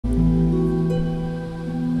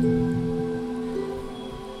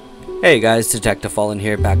Hey guys, Detective Fallen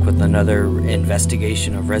here, back with another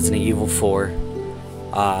investigation of Resident Evil 4.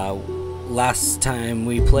 Last time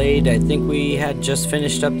we played, I think we had just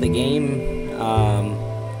finished up the game.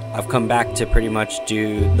 I've come back to pretty much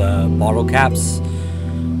do the bottle caps.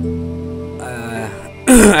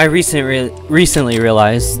 I recently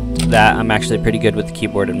realized that I'm actually pretty good with the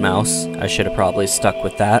keyboard and mouse. I should have probably stuck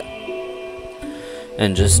with that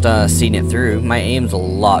and just seen it through. My aim's a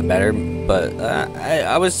lot better, but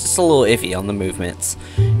I was just a little iffy on the movements.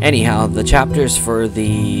 Anyhow, the chapters for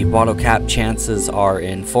the bottle cap chances are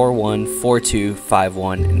in 4-1, 4-2,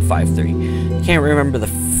 5-1, and 5-3. Can't remember the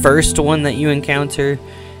first one that you encounter.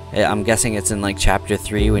 I'm guessing it's in like chapter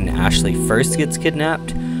 3 when Ashley first gets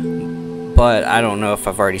kidnapped. But I don't know if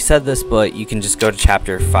I've already said this, but you can just go to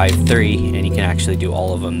chapter 5-3 and you can actually do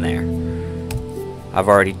all of them there. I've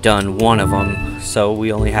already done one of them, so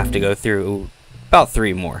we only have to go through about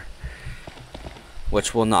 3 more,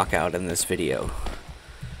 which we'll knock out in this video.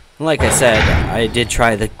 Like I said, I did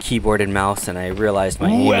try the keyboard and mouse, and I realized my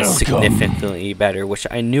aim is significantly better, which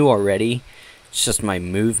I knew already. It's just my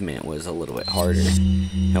movement was a little bit harder.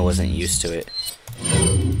 I wasn't used to it.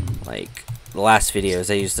 Like the last videos,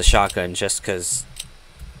 I used the shotgun just because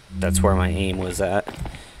that's where my aim was at.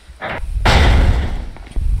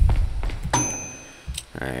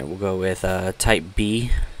 Alright, we'll go with type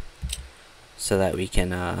B so that we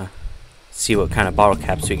can see what kind of bottle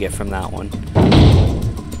caps we get from that one.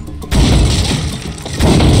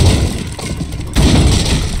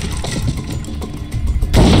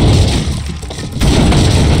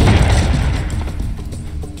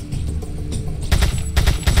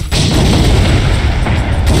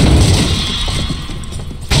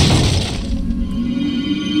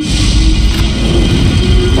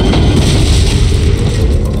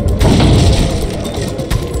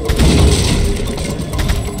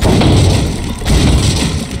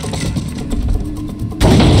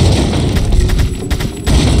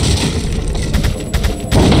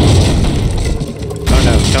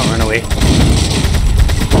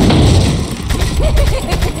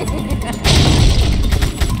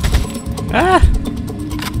 Ah!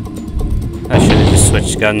 I should have just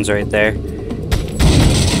switched guns right there.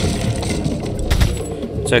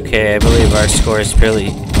 It's okay, I believe our score is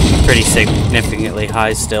pretty significantly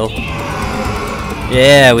high still.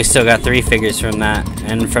 Yeah, we still got 3 figures from that.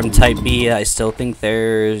 And from type B, I still think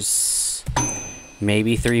there's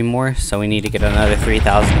maybe 3 more, so we need to get another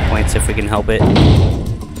 3,000 points if we can help it.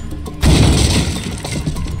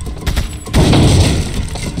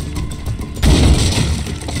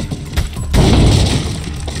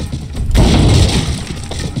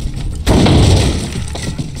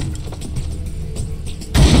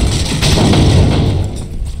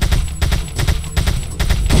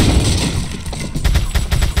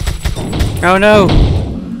 Oh no!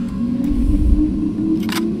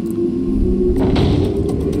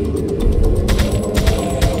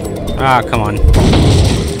 Ah, come on.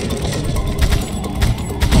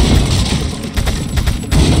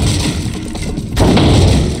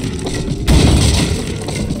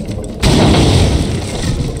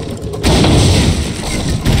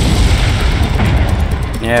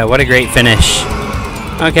 Yeah, what a great finish.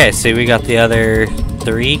 Okay, so we got the other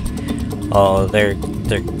 3. Oh, they're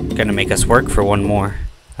gonna make us work for 1 more.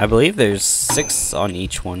 I believe there's 6 on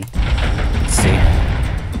each one. Let's see.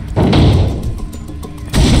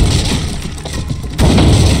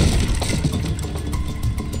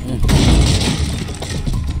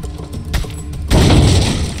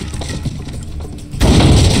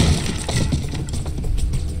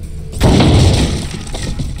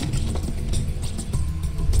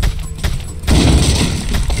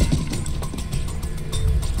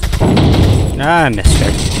 Ah, I missed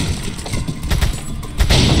her.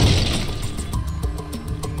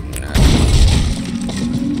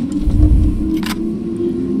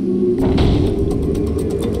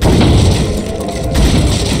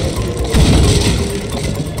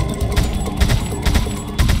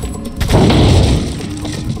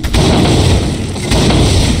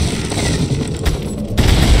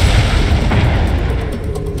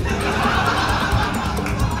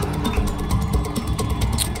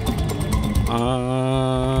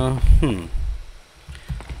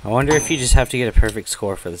 I wonder if you just have to get a perfect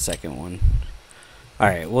score for the second one.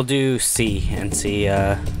 Alright, we'll do C and see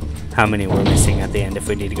how many we're missing at the end if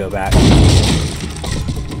we need to go back.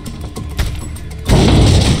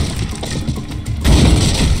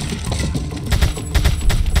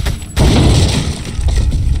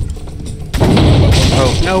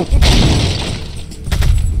 Oh, no!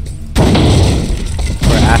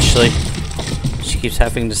 Poor Ashley. She keeps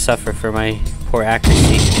having to suffer for my poor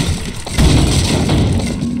accuracy.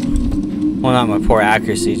 Well, not my poor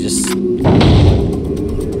accuracy, just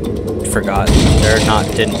forgot. Or not,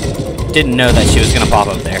 didn't know that she was gonna pop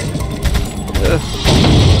up there. Ugh.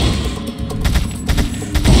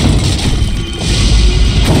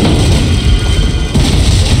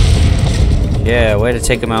 Yeah, way to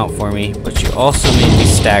take him out for me, but you also made me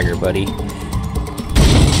stagger, buddy.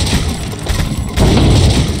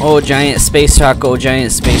 Oh, giant space rock, oh,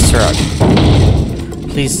 giant space rock.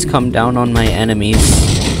 Please come down on my enemies.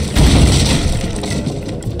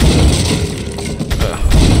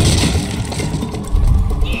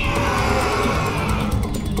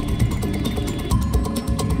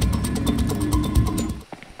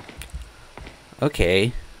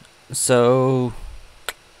 Okay, so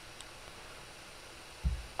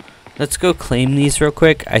let's go claim these real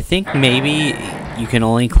quick. I think maybe you can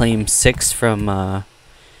only claim 6 from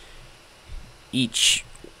each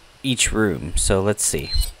room. So let's see.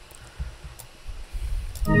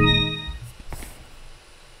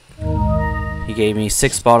 He gave me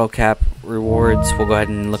 6 bottle cap rewards. We'll go ahead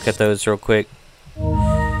and look at those real quick.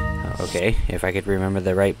 Okay, if I could remember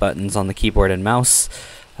the right buttons on the keyboard and mouse.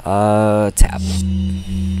 Tab.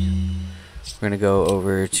 We're gonna go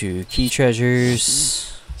over to key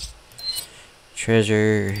treasures.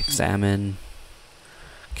 Treasure, examine.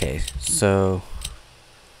 Okay, so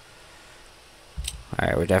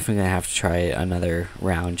alright, we're definitely gonna have to try another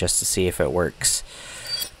round just to see if it works.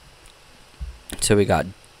 So we got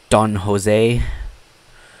Don Jose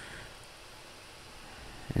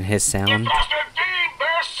and his sound.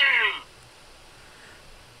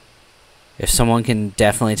 If someone can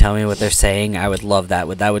definitely tell me what they're saying, I would love that.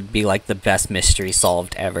 That would be like the best mystery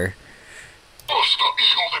solved ever.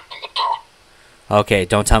 Okay,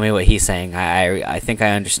 don't tell me what he's saying. I think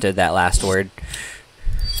I understood that last word.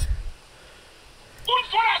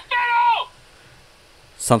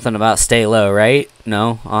 Something about stay low, right?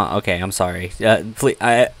 No? Okay, I'm sorry. Please,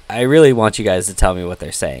 I really want you guys to tell me what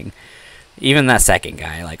they're saying. Even that second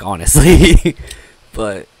guy, like, honestly.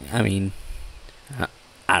 But, I mean,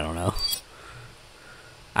 I don't know.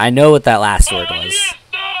 I know what that last word was.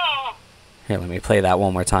 Here, let me play that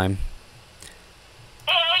one more time.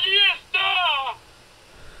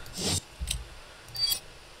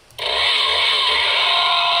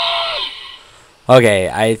 Okay,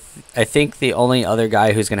 I think the only other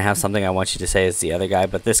guy who's going to have something I want you to say is the other guy,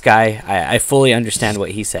 but this guy, I fully understand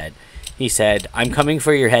what he said. He said, "I'm coming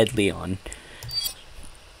for your head, Leon."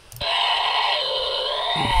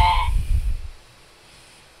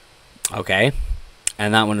 Okay.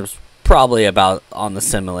 And that one was probably about on the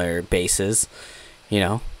similar basis, you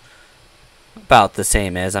know, about the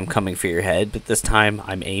same as "I'm coming for your head," but this time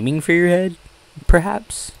I'm aiming for your head,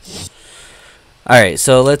 perhaps. Alright,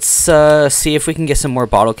 so let's see if we can get some more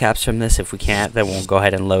bottle caps from this. If we can't, then we'll go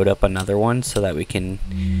ahead and load up another one so that we can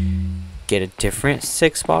get a different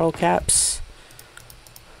 6 bottle caps.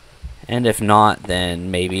 And if not, then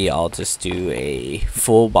maybe I'll just do a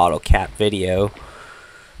full bottle cap video,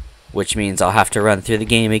 which means I'll have to run through the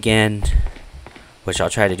game again, which I'll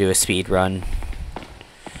try to do a speed run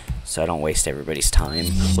so I don't waste everybody's time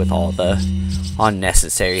with all the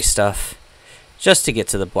unnecessary stuff just to get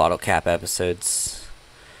to the bottle cap episodes,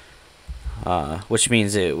 which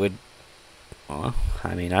means it would, well,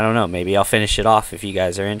 I mean, I don't know, maybe I'll finish it off if you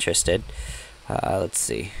guys are interested. Let's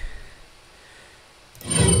see,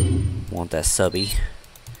 want that subby.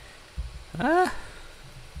 Let's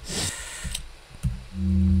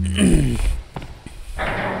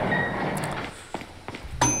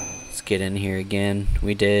get in here again.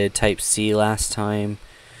 We did type C last time.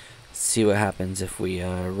 Let's see what happens if we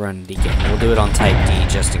run it again. We'll do it on type D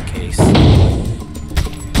just in case.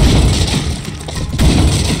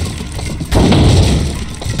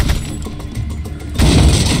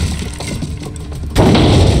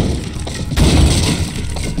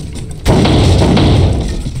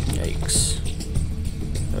 Yikes.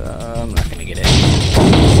 I'm not gonna get it.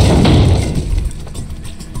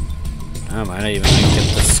 I might not even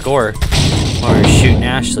get the score while we're shooting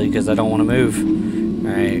Ashley because I don't want to move.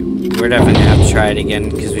 Alright, we're definitely going to have to try it again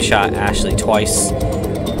because we shot Ashley twice.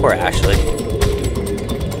 Poor Ashley.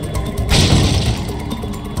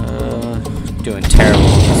 Doing terrible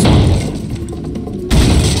on this one.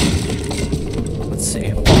 Let's see.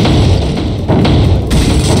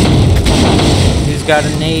 Who's got a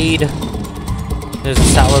nade? There's a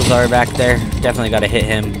Salazar back there. Definitely got to hit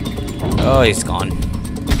him. Oh, he's gone.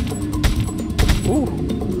 Ooh.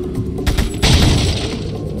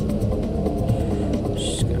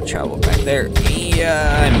 Just gonna travel back there.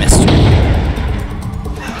 Yeah, I missed her.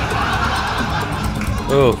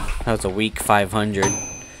 Ooh, that was a weak 500.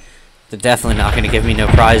 They're definitely not gonna give me no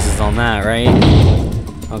prizes on that, right?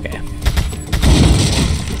 Okay.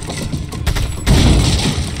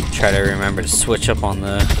 try to remember to switch up on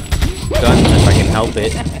the guns if I can help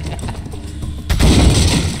it.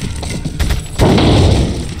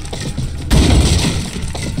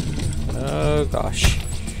 Oh gosh.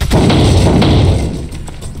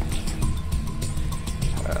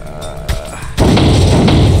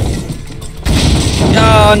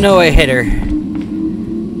 Oh no, I hit her.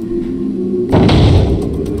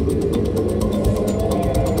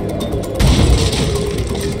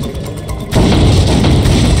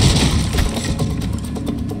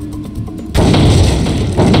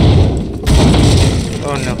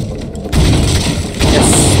 Oh no. Yes,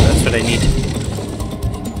 that's what I need.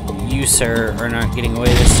 You, sir, are not getting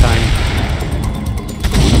away this time.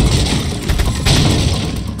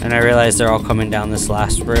 And I realize they're all coming down this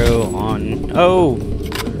last row on... Oh!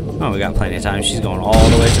 Oh, we got plenty of time. She's going all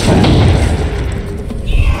the way to the back.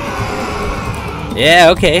 Yeah,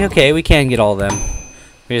 okay, okay. We can get all of them.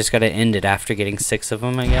 We just gotta end it after getting 6 of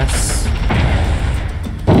them, I guess.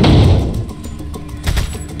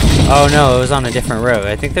 Oh no, it was on a different row.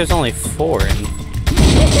 I think there's only 4 and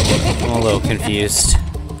I'm a little confused.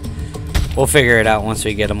 We'll figure it out once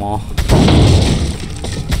we get them all.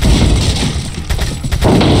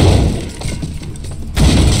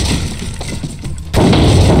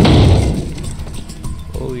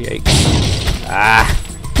 Oh yikes. Ah!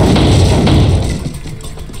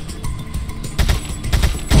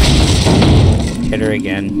 Hit her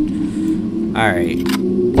again. Alright.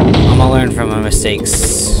 I'm gonna learn from my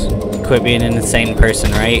mistakes. Quit being an insane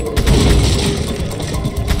person, right?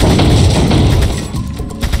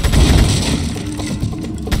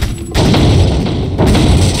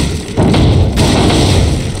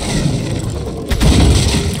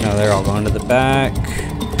 No, they're all going to the back.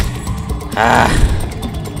 Ah.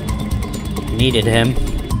 Needed him.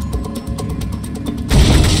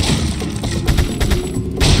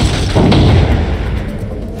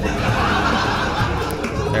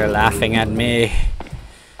 They're laughing at me.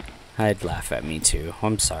 I'd laugh at me too.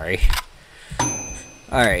 I'm sorry.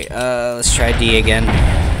 Alright, let's try D again.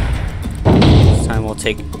 This time we'll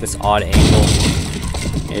take this odd angle.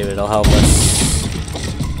 Maybe it'll help us.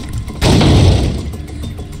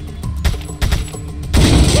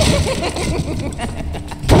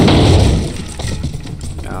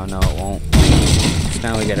 Oh no, it won't. So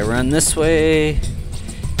now we gotta run this way.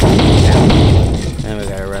 Then we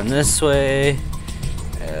gotta run this way.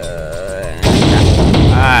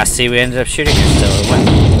 Ah, see, we ended up shooting her still. It went.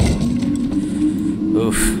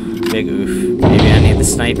 Oof. Big oof. Maybe I need the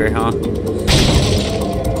sniper, huh?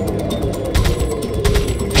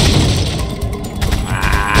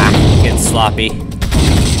 Ah, getting sloppy.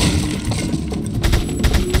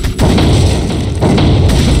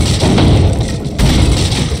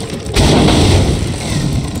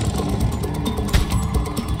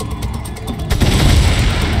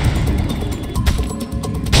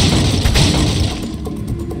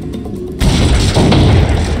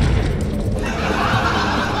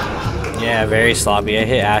 Yeah, very sloppy. I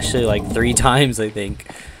hit Ashley like 3 times, I think.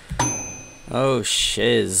 Oh,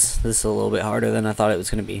 shiz. This is a little bit harder than I thought it was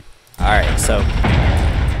going to be. Alright, so.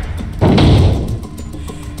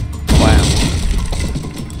 Wow.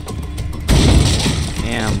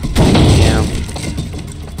 Damn. Damn.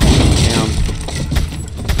 Damn.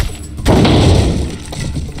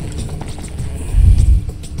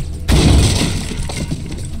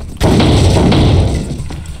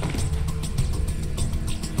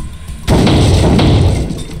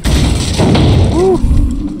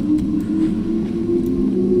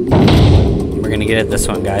 Get at this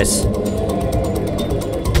one, guys.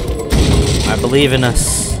 I believe in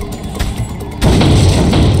us.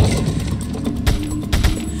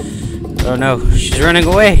 Oh no, she's running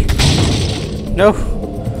away. No.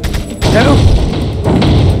 No.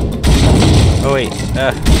 Oh wait,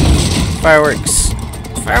 fireworks.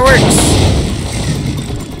 Fireworks.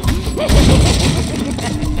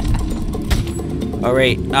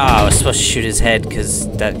 Alright, I was supposed to shoot his head because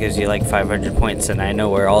that gives you like 500 points and I know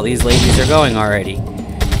where all these ladies are going already.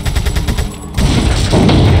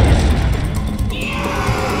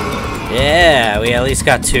 Yeah, we at least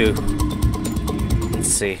got 2. Let's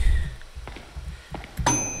see.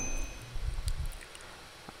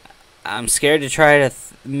 I'm scared to try it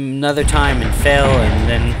another time and fail and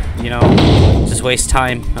then, you know, just waste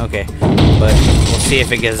time. Okay, but we'll see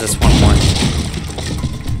if it gives us one more.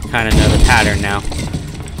 Kind of know the pattern now.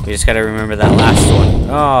 We just gotta remember that last one.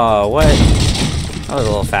 Oh, what? That was a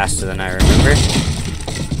little faster than I remember.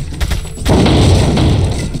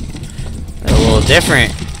 That's a little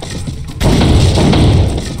different.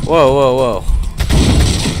 Whoa, whoa, whoa.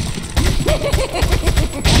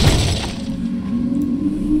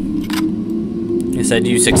 Guess said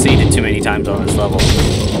you succeeded too many times on this level.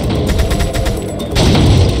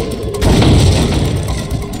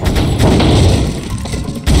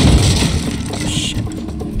 Oh, shit.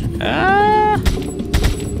 Ah!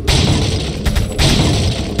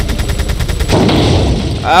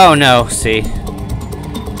 Oh no, see.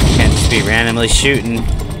 Can't just be randomly shooting.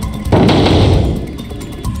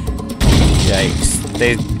 Yikes.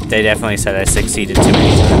 They definitely said I succeeded too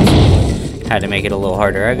many times. Had to make it a little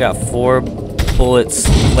harder. I got 4 bullets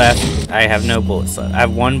left. I have no bullets left. I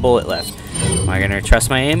have 1 bullet left. Am I gonna trust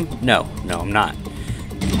my aim? No. No, I'm not.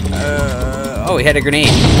 Oh, he had a grenade.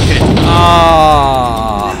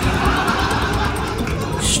 Oh!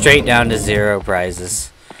 Straight down to 0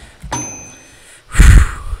 prizes.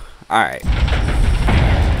 Alright.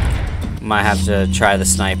 Might have to try the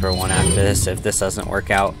sniper one after this if this doesn't work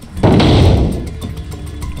out.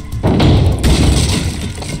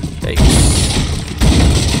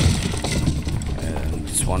 And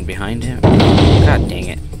there's one behind him. God dang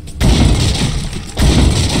it.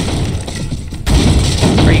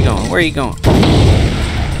 Where are you going? Where are you going?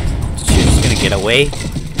 She's just gonna get away.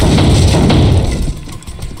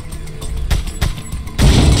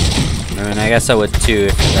 I mean, I guess I would too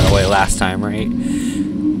if I got away last time, right?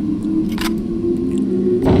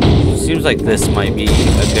 Seems like this might be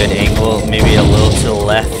a good angle, maybe a little to the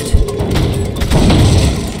left.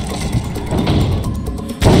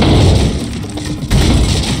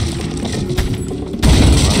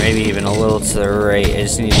 Or maybe even a little to the right. I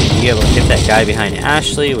just need to be able to hit that guy behind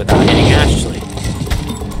Ashley without hitting Ashley.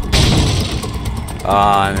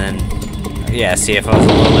 And then, yeah, see, if I was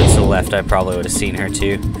a little bit to the left, I probably would have seen her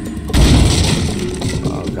too.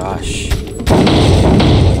 Oh gosh.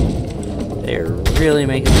 They're really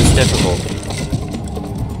making this difficult.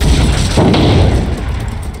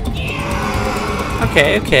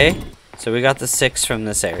 Okay, okay. So we got the 6 from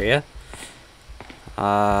this area.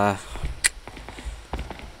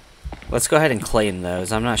 Let's go ahead and claim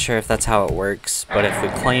those. I'm not sure if that's how it works, but if we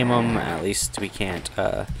claim them, at least we can't,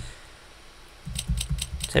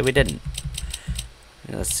 say we didn't.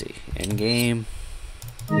 Let's see. In game.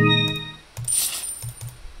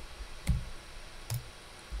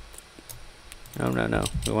 No, no, no.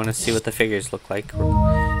 We want to see what the figures look like.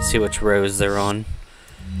 See which rows they're on.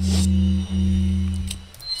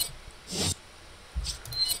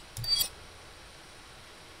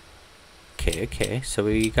 Okay, okay. So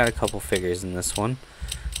we got a couple figures in this one.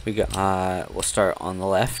 We got. We'll start on the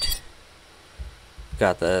left.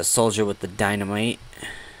 Got the soldier with the dynamite.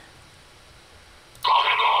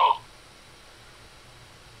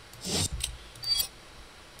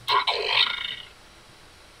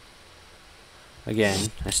 Again,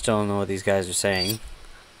 I still don't know what these guys are saying.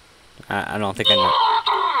 I don't think I know.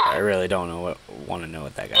 I really don't know want to know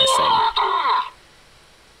what that guy's saying.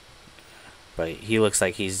 But he looks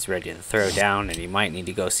like he's ready to throw down, and he might need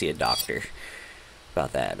to go see a doctor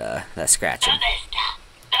about that scratching.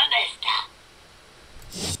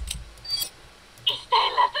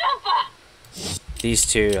 These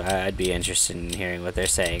two, I'd be interested in hearing what they're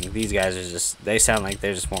saying. These guys are just, they sound like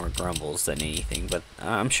they're just more grumbles than anything, but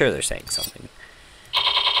I'm sure they're saying something.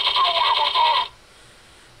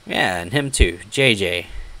 Yeah, and him too, JJ.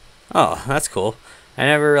 Oh, that's cool. I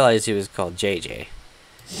never realized he was called JJ.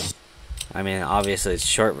 I mean, obviously it's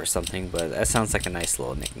short for something, but that sounds like a nice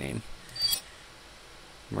little nickname.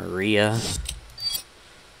 Maria.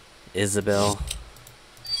 Isabel.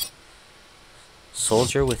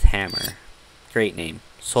 Soldier with hammer. Great name.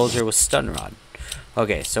 Soldier with stun rod.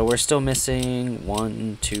 Okay, so we're still missing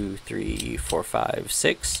 1, 2, 3, 4, 5,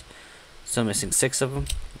 6. Still missing 6 of them.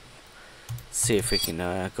 Let's see if we can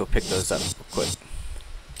go pick those up real quick.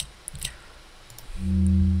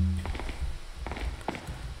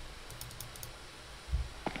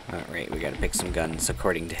 Alright, we gotta pick some guns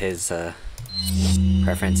according to his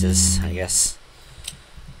preferences, I guess.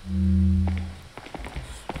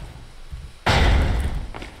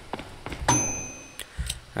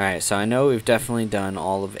 Alright, so I know we've definitely done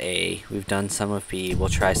all of A. We've done some of B. We'll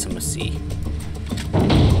try some of C.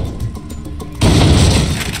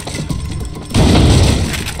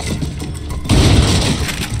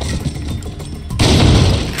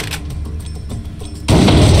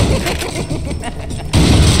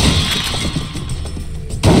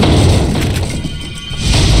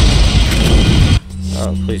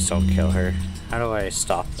 Oh, please don't kill her. How do I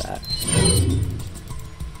stop that?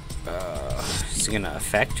 Is it gonna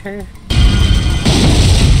affect her?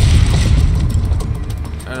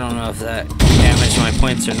 I don't know if that damaged my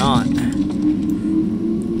points or not.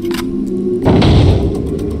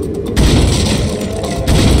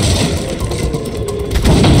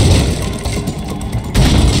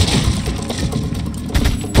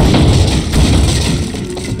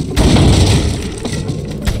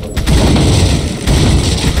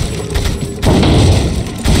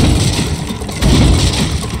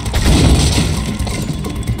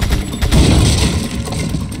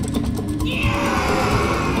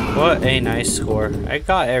 got a nice score. I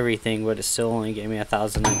got everything, but it still only gave me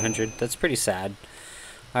 1,900. That's pretty sad.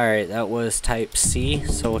 Alright, that was type C,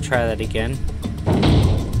 so we'll try that again.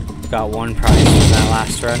 Got 1 prize from that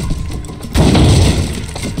last run.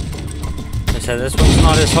 I said this one's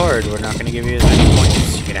not as hard. We're not going to give you as many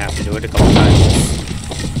points. You're going to have to do it a couple times.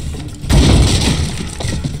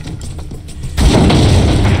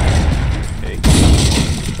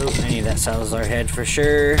 Oh, I need that Salazar head for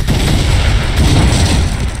sure.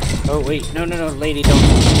 Oh wait, no, lady, don't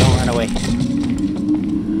run away.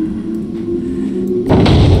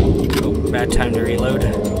 Oh, bad time to reload.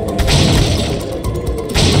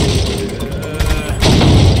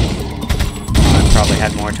 I probably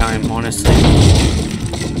had more time, honestly.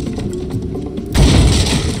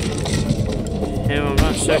 Him, I'm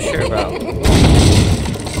not so sure about.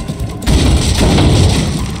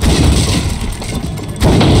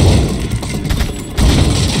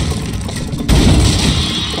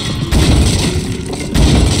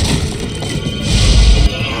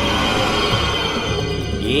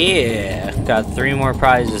 Yeah, got 3 more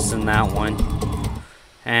prizes in that one.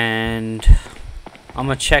 And I'm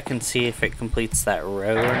gonna check and see if it completes that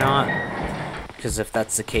row or not. Because if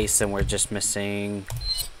that's the case, then we're just missing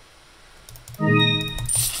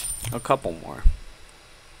a couple more.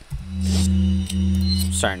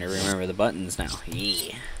 Starting to remember the buttons now.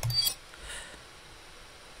 Yeah.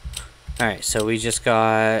 Alright, so we just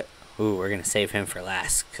got... Ooh, we're gonna save him for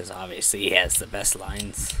last, because obviously he has the best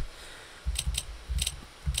lines.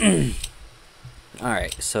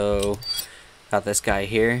 Alright, so got this guy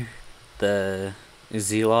here, the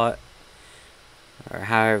Zealot, or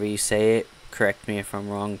however you say it. Correct me if I'm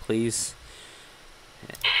wrong, please.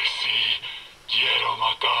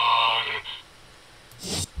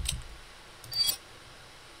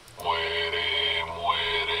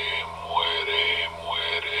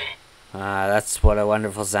 That's what a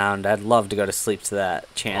wonderful sound. I'd love to go to sleep to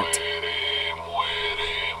that chant.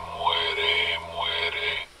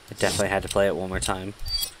 I definitely had to play it one more time.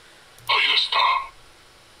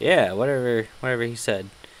 Yeah, whatever he said.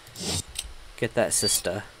 Get that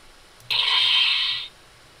sister.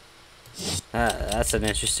 That's an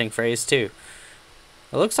interesting phrase too.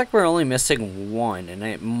 It looks like we're only missing 1, and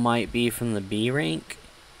it might be from the B rank,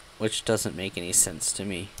 which doesn't make any sense to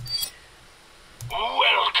me.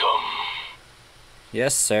 Welcome.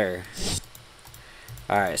 Yes, sir.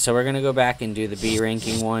 Alright, so we're gonna go back and do the B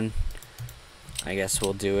ranking one. I guess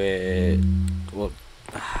we'll do it. We'll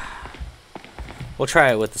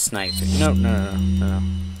try it with the sniper. No.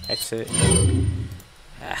 Exit.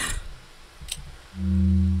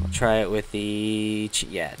 We'll try it with the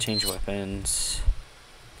change weapons.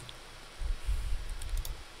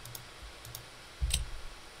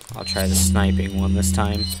 I'll try the sniping one this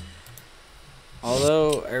time.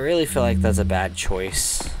 Although I really feel like that's a bad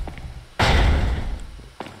choice.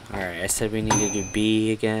 Alright, I said we need to do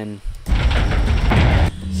B again.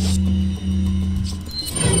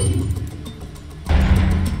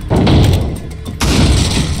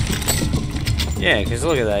 Yeah, because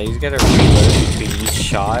look at that, he's got to reload between each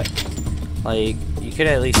shot. Like, you could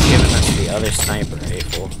at least given us the other sniper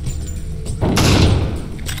rifle.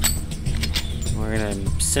 We're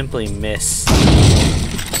gonna simply miss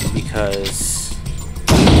because...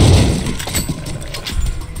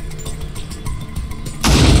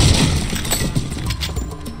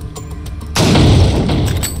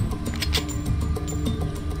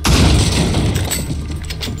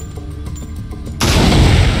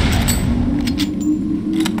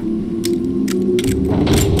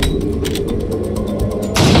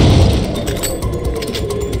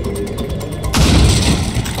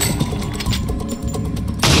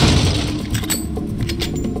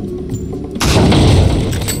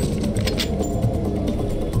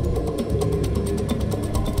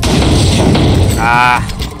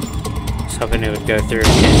 I was hoping it would go through and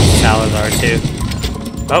hit Salazar too.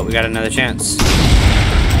 Oh, we got another chance.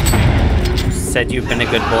 Said you've been a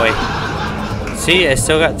good boy. See, I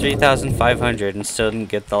still got 3,500 and still didn't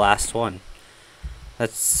get the last one.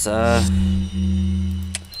 That's a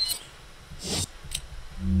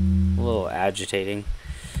little agitating.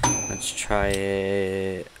 Let's try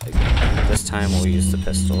it again. This time we'll use the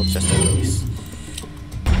pistol just in case.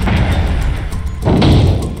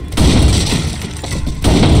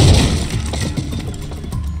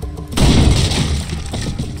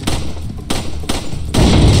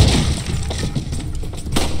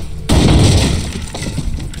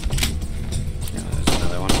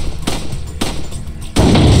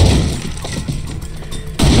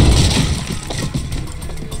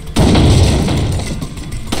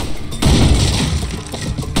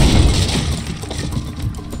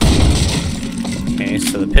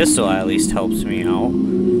 pistol at least helps me out.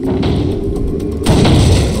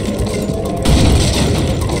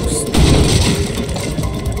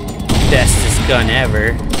 Bestest gun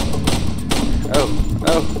ever. Oh.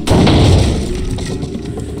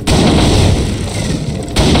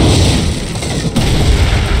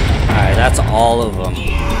 Alright, that's all of them.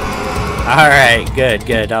 Alright,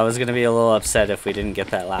 good. I was gonna be a little upset if we didn't get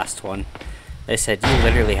that last one. They said you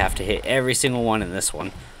literally have to hit every single one in this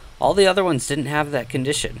one. All the other ones didn't have that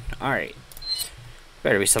condition. Alright.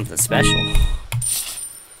 Better be something special.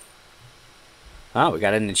 Oh, we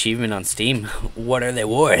got an achievement on Steam. What are they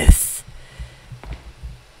worth?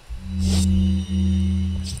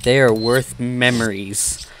 They are worth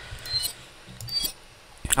memories.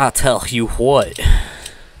 I'll tell you what.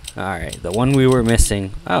 Alright, the one we were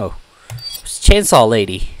missing. Oh. It's Chainsaw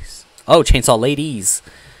Lady. Oh, Chainsaw Ladies.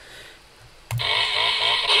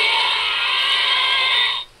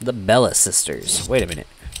 The Bella Sisters. Wait a minute.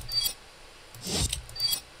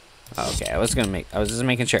 Okay, I was just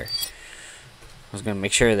making sure. I was gonna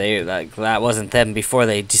make sure that wasn't them before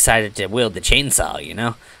they decided to wield the chainsaw, you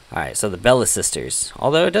know? Alright, so the Bella Sisters.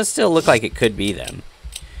 Although it does still look like it could be them.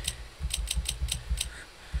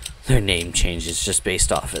 Their name changes just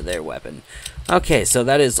based off of their weapon. Okay, so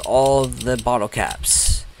that is all the bottle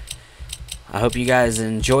caps. I hope you guys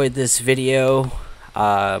enjoyed this video.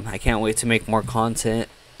 I can't wait to make more content.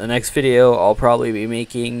 The next video I'll probably be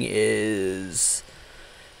making is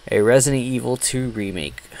a Resident Evil 2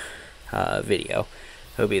 remake video.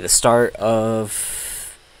 It'll be the start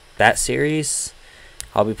of that series.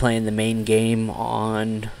 I'll be playing the main game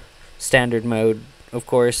on standard mode, of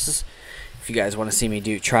course. If you guys want to see me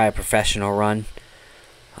try a professional run,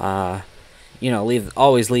 you know,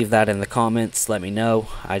 always leave that in the comments. Let me know.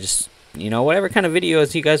 You know, whatever kind of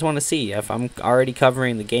videos you guys want to see. If I'm already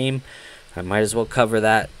covering the game, I might as well cover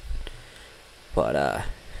that. But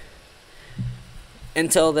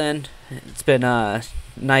until then, it's been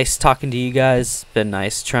nice talking to you guys. It's been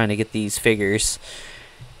nice trying to get these figures.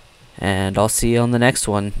 And I'll see you on the next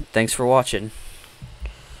one. Thanks for watching.